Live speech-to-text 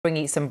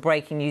Bringing some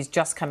breaking news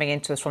just coming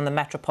into us from the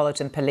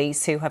Metropolitan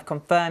Police, who have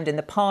confirmed in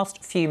the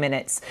past few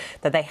minutes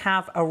that they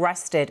have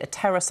arrested a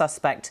terror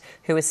suspect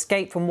who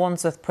escaped from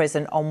Wandsworth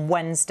prison on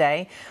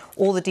Wednesday.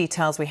 All the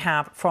details we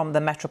have from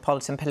the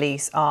Metropolitan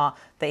Police are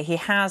that he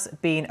has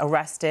been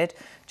arrested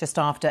just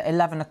after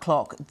 11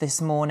 o'clock this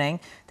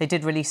morning. They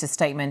did release a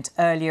statement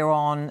earlier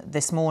on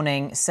this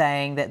morning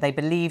saying that they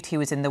believed he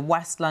was in the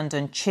West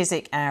London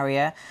Chiswick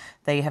area.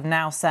 They have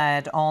now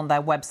said on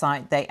their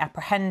website they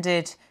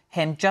apprehended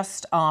him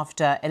just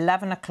after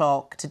 11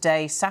 o'clock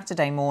today,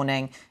 Saturday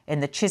morning, in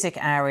the Chiswick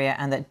area,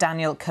 and that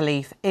Daniel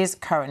Khalife is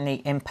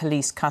currently in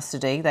police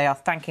custody. They are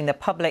thanking the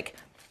public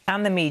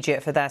and the media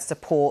for their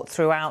support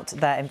throughout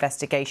their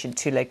investigation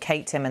to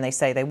locate him, and they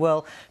say they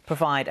will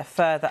provide a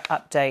further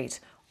update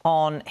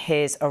on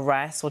his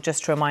arrest. Well,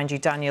 just to remind you,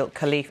 Daniel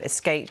Khalife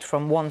escaped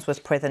from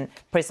Wandsworth prison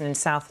in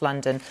South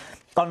London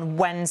on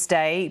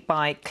Wednesday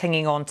by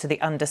clinging on to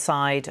the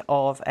underside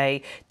of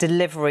a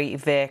delivery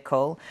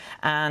vehicle.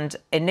 And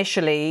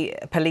initially,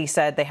 police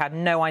said they had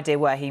no idea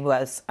where he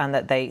was and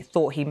that they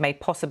thought he may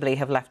possibly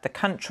have left the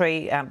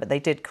country, but they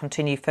did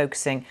continue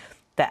focusing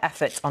their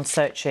efforts on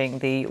searching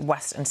the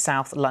West and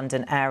South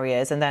London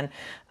areas. And then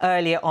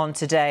earlier on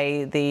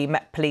today, the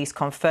Met Police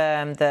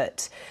confirmed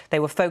that they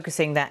were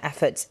focusing their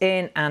efforts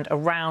in and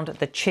around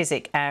the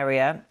Chiswick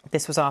area.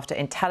 This was after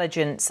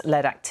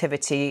intelligence-led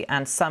activity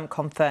and some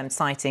confirmed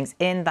sightings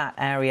in that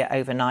area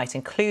overnight,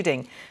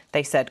 including,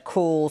 they said,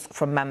 calls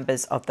from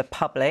members of the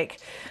public.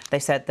 They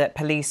said that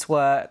police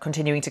were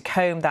continuing to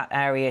comb that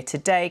area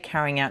today,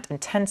 carrying out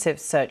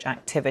intensive search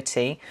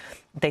activity.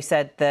 They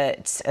said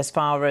that as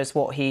far as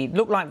what he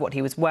looked like, what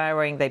he was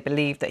wearing, they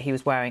believed that he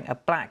was wearing a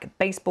black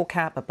baseball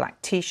cap, a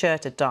black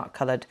T-shirt, a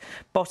dark-coloured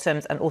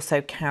bottoms, and also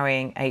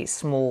carrying a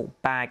small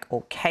bag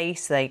or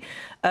case. They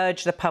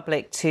urged the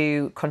public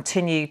to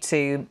continue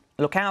to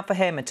look out for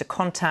him and to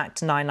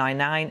contact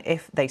 999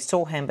 if they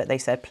saw him. But they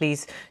said,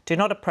 please do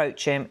not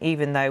approach him,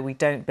 even though we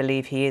don't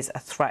believe he is a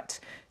threat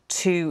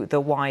to the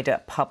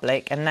wider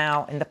public. And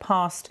now, in the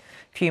past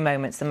few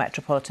moments, the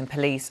Metropolitan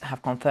Police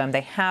have confirmed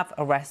they have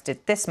arrested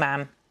this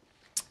man,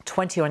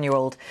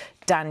 21-year-old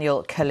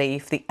Daniel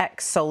Khalife, the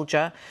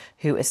ex-soldier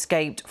who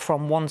escaped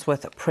from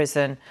Wandsworth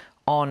prison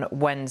on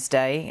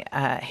Wednesday.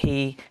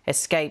 He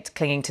escaped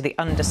clinging to the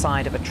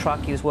underside of a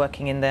truck. He was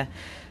working in the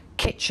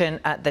kitchen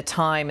at the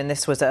time, and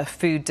this was a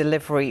food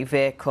delivery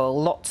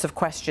vehicle. Lots of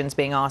questions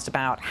being asked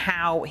about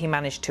how he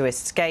managed to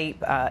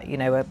escape,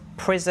 a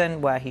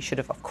prison where he should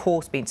have, of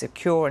course, been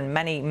secure, and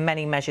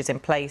many measures in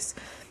place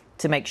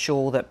to make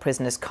sure that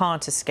prisoners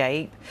can't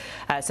escape.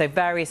 So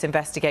various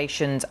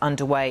investigations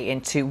underway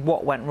into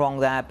what went wrong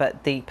there,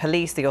 but the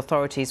police, the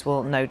authorities,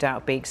 will no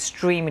doubt be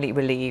extremely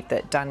relieved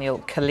that Daniel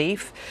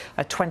Khalife,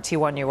 a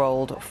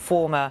 21-year-old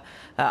former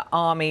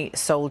army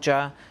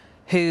soldier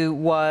who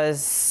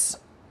was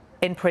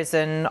in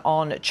prison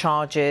on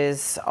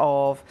charges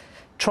of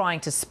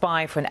trying to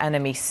spy for an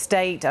enemy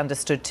state,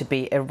 understood to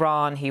be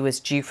Iran. He was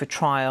due for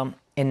trial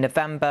in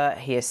November.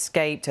 He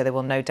escaped, so they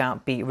will no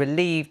doubt be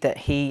relieved that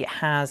he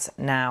has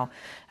now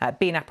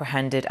been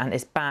apprehended and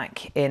is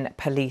back in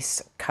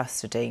police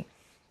custody.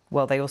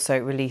 Well, they also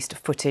released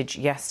footage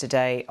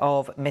yesterday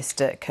of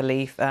Mr.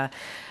 Khalife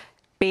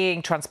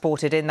being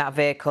transported in that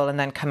vehicle and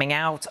then coming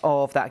out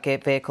of that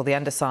vehicle, the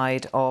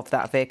underside of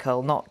that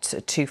vehicle, not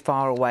too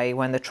far away,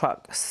 when the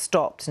truck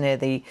stopped near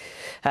the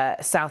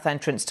south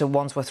entrance to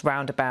Wandsworth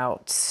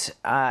roundabout.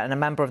 And a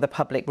member of the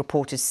public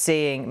reported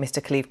seeing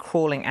Mr. Khalife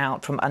crawling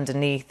out from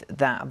underneath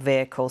that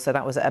vehicle. So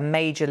that was a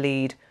major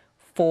lead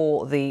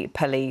for the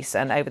police.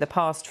 And over the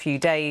past few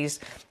days,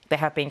 they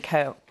have been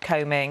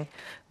combing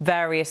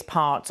various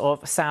parts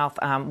of South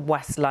and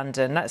West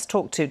London. Let's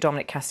talk to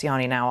Dominic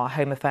Cassiani now, our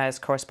Home Affairs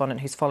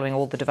correspondent, who's following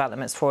all the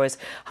developments for us.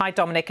 Hi,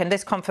 Dominic. And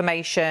this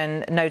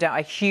confirmation, no doubt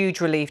a huge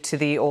relief to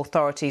the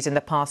authorities in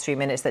the past few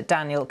minutes that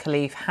Daniel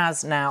Khalife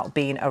has now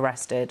been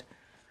arrested.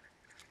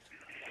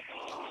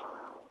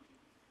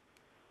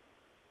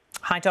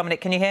 Hi,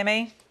 Dominic. Can you hear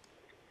me?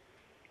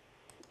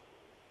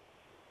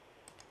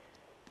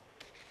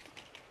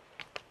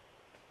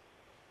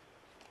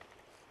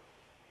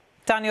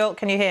 Daniel,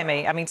 can you hear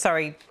me?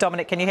 Sorry,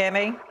 Dominic, can you hear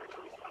me?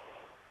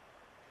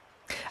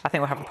 I think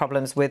we're having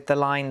problems with the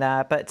line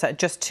there. But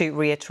just to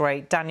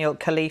reiterate, Daniel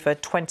Khalife, a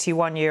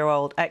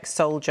 21-year-old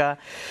ex-soldier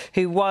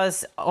who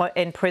was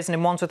in prison,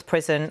 in Wandsworth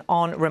prison,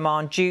 on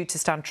remand, due to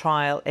stand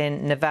trial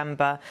in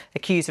November,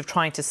 accused of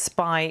trying to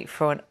spy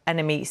for an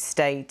enemy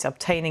state,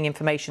 obtaining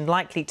information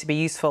likely to be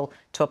useful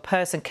to a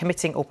person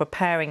committing or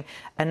preparing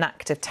an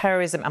act of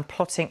terrorism and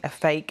plotting a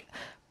fake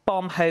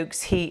bomb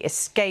hoax. He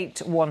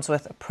escaped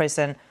Wandsworth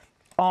prison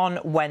on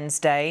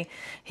Wednesday.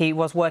 He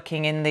was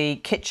working in the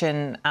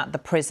kitchen at the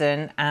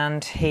prison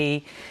and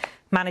he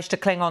managed to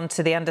cling on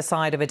to the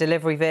underside of a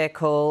delivery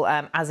vehicle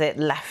as it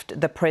left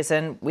the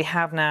prison. We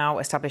have now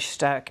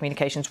established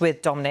communications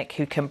with Dominic,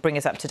 who can bring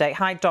us up to date.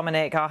 Hi,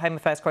 Dominic. Our Home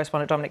Affairs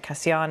correspondent, Dominic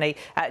Cassiani.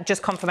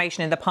 Just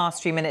confirmation in the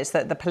past few minutes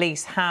that the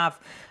police have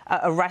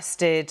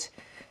arrested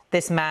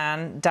this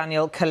man,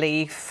 Daniel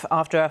Khalife,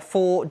 after a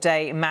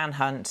 4-day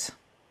manhunt.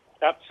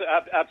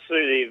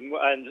 Absolutely.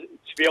 And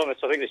to be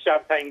honest, I think the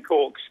champagne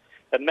corks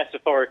are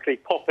metaphorically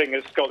popping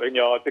at Scotland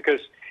Yard, because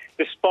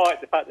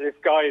despite the fact that this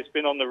guy has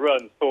been on the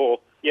run for,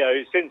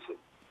 since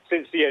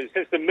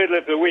the middle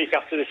of the week,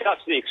 after this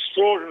absolutely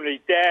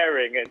extraordinarily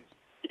daring and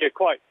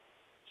quite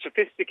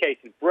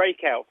sophisticated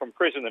breakout from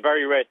prison, a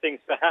very rare thing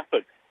to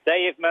happen,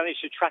 they have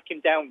managed to track him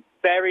down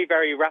very,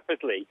 very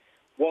rapidly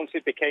once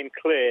it became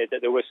clear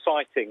that there were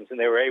sightings, and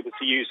they were able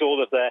to use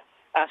all of their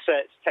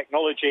assets,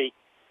 technology,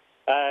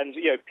 and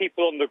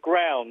people on the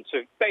ground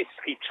to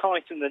basically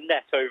tighten the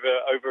net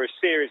over a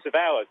series of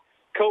hours,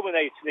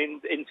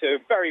 culminating into a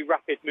very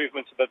rapid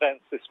movement of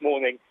events this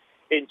morning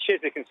in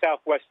Chiswick in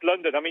southwest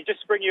London. I mean,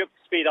 just to bring you up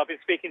to speed, I've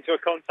been speaking to a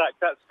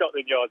contact at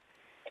Scotland Yard.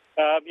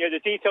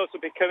 The details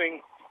are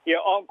becoming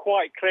aren't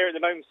quite clear at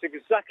the moment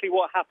exactly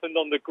what happened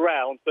on the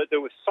ground, but there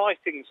were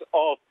sightings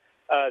of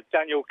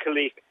Daniel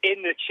Khalife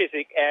in the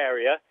Chiswick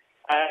area,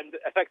 and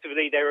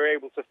effectively they were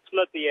able to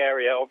flood the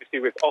area,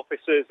 obviously with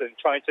officers, and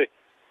trying to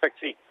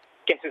effectively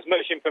get as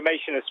much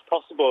information as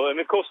possible. And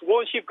of course,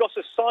 once you've got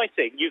a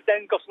sighting, you've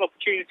then got an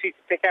opportunity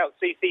to pick out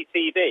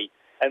CCTV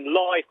and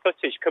live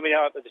footage coming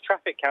out of the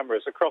traffic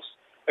cameras across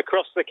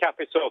the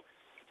capital.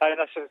 And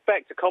I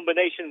suspect a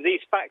combination of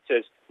these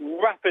factors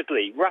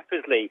rapidly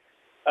effectively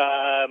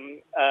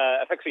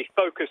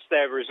focused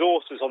their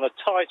resources on a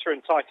tighter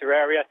and tighter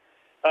area.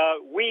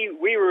 We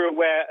were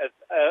aware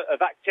of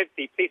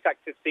police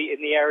activity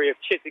in the area of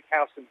Chiswick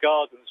House and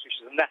Gardens,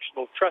 which is a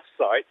National Trust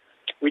site.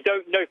 We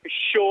don't know for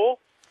sure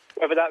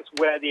whether that's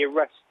where the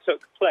arrest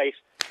took place,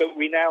 but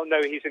we now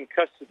know he's in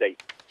custody.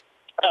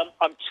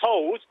 I'm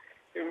told,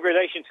 in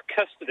relation to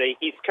custody,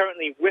 he's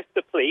currently with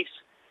the police,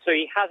 so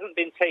he hasn't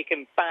been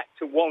taken back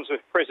to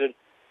Wandsworth Prison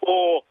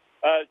or,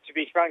 to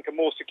be frank, a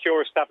more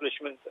secure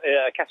establishment,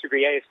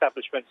 Category A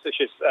establishment,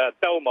 such as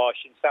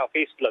Belmarsh in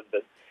southeast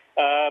London.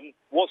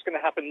 What's going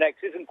to happen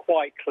next isn't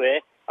quite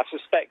clear. I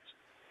suspect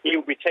he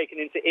will be taken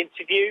into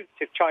interview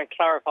to try and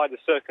clarify the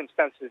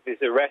circumstances of his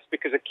arrest,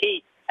 because a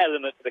key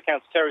element for the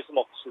counter-terrorism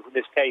officers in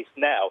this case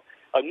now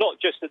are not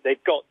just that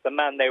they've got the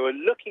man they were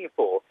looking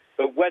for,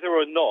 but whether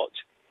or not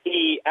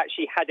he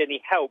actually had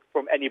any help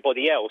from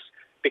anybody else,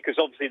 because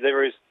obviously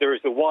there is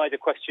the wider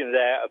question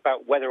there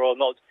about whether or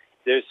not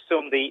there's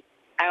somebody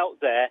out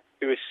there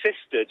who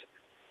assisted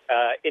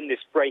in this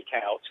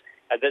breakout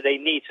that they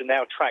need to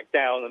now track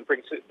down and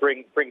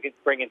bring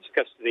into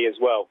custody as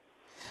well.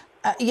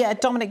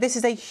 Dominic, this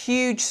is a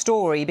huge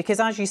story because,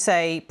 as you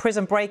say,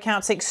 prison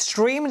breakouts are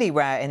extremely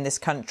rare in this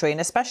country,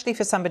 and especially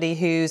for somebody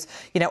who's,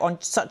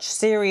 on such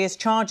serious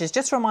charges.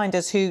 Just remind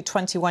us who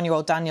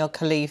 21-year-old Daniel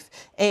Khalife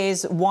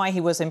is, why he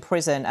was in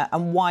prison,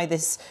 and why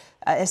this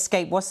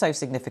escape was so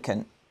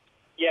significant.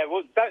 Yeah,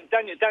 well,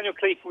 Daniel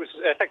Khalife was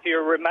effectively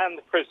a remand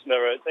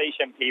prisoner at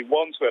HMP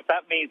Wandsworth.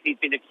 That means he'd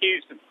been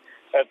accused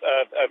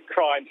of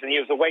crimes, and he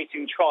was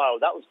awaiting trial.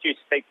 That was due to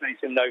take place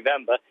in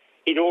November.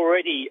 He'd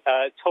already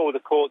told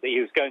the court that he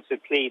was going to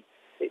plead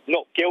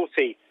not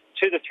guilty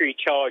to the 3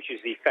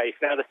 charges he faced.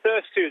 Now, the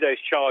first 2 of those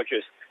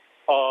charges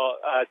are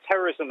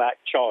Terrorism Act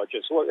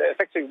charges. Well,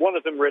 effectively, one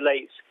of them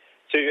relates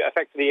to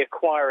effectively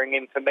acquiring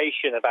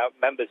information about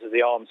members of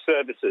the armed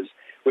services,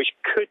 which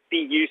could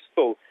be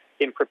useful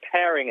in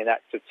preparing an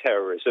act of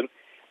terrorism.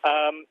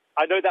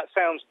 I know that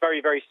sounds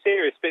very, very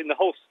serious, but in the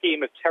whole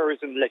scheme of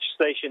terrorism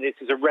legislation, it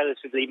is a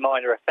relatively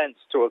minor offence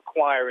to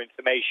acquire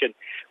information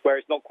where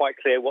it's not quite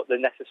clear what the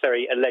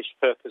necessary alleged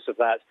purpose of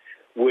that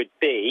would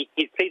be.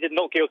 He pleaded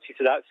not guilty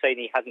to that, saying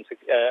he hadn't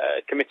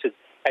committed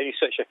any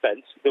such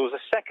offence. There was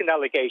a second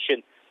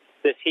allegation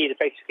that he had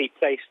basically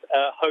placed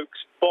a hoax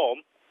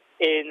bomb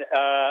in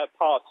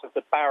parts of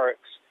the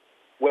barracks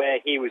where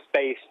he was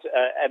based,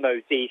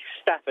 MOD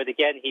Stafford.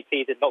 Again, he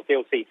pleaded not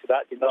guilty to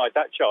that, denied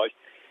that charge.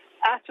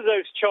 After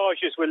those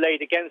charges were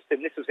laid against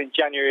him, this was in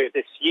January of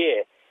this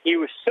year, he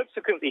was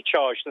subsequently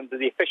charged under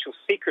the Official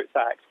Secrets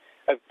Act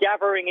of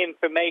gathering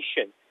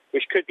information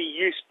which could be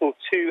useful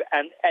to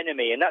an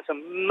enemy. And that's a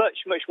much,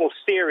 much more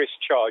serious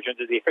charge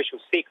under the Official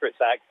Secrets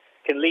Act,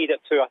 can lead up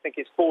to, I think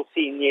it's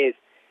 14 years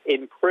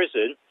in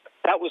prison.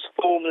 That was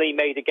formally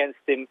made against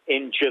him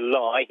in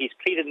July. He's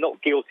pleaded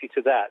not guilty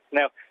to that.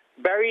 Now,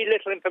 very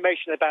little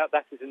information about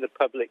that is in the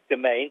public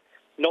domain,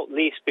 not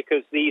least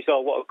because these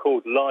are what are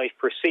called live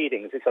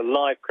proceedings. It's a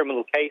live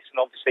criminal case, and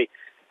obviously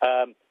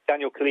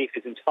Daniel Khalife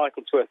is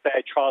entitled to a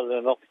fair trial and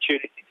an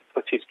opportunity to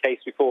put his case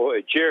before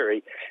a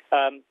jury.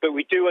 But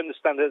we do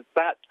understand that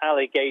that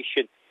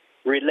allegation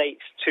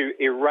relates to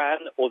Iran,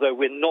 although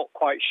we're not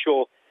quite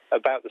sure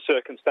about the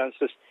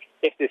circumstances.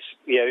 If this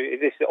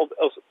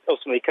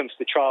ultimately comes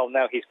to trial,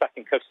 now he's back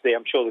in custody,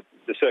 I'm sure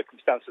the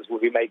circumstances will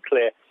be made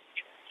clear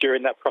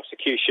during that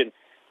prosecution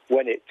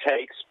when it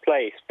takes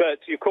place. But,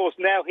 of course,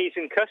 now he's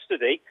in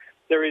custody,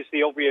 there is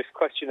the obvious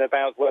question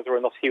about whether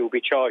or not he will be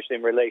charged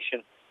in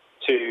relation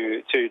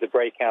to the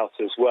breakout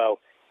as well.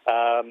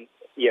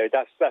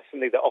 That's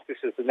something that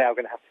officers are now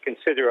going to have to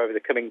consider over the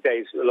coming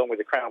days, along with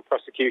the Crown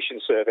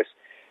Prosecution Service.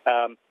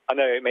 I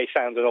know it may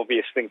sound an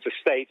obvious thing to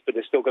state, but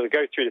they're still going to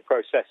go through the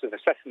process of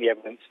assessing the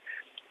evidence,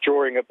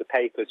 drawing up the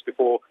papers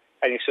before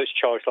any such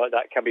charge like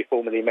that can be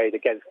formally made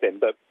against him.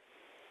 But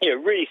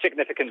really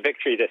significant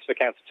victory this for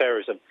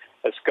counter-terrorism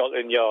at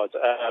Scotland Yard.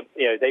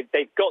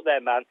 They've got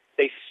their man.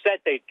 They said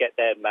they'd get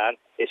their man.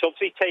 It's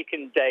obviously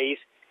taken days,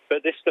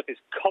 but this stuff is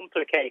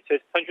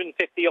complicated.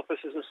 150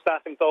 officers and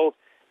staff involved,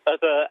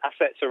 other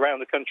assets around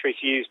the country,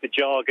 to use the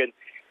jargon.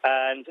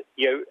 And,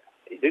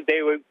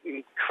 they were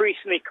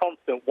increasingly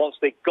confident once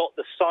they got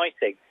the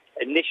sighting,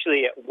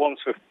 initially at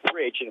Wandsworth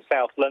Bridge in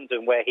South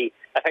London, where he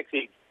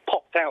effectively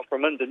popped out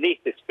from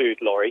underneath this food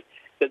lorry,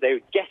 that they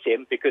would get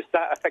him, because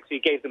that effectively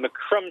gave them a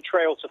crumb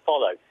trail to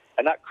follow.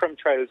 And that crumb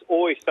trail is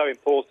always so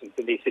important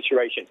in these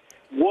situations.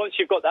 Once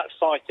you've got that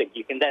sighting,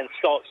 you can then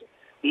start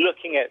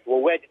looking at,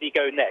 well, where did he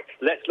go next?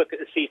 Let's look at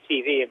the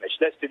CCTV image.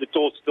 Let's do the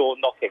door-to-door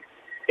knocking.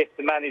 If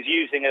the man is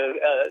using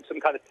some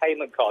kind of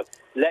payment card,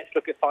 let's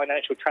look at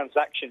financial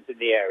transactions in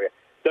the area.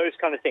 Those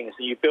kind of things.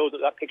 And you build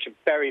up that picture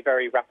very,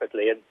 very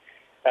rapidly. And,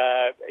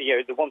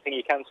 the one thing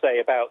you can say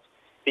about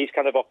these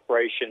kind of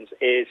operations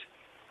is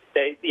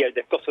they've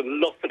got a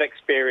lot of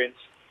experience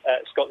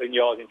at Scotland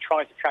Yard in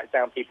trying to track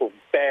down people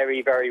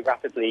very, very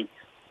rapidly.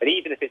 And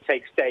even if it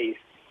takes days,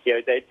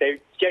 they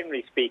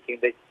generally speaking,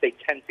 they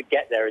tend to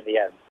get there in the end.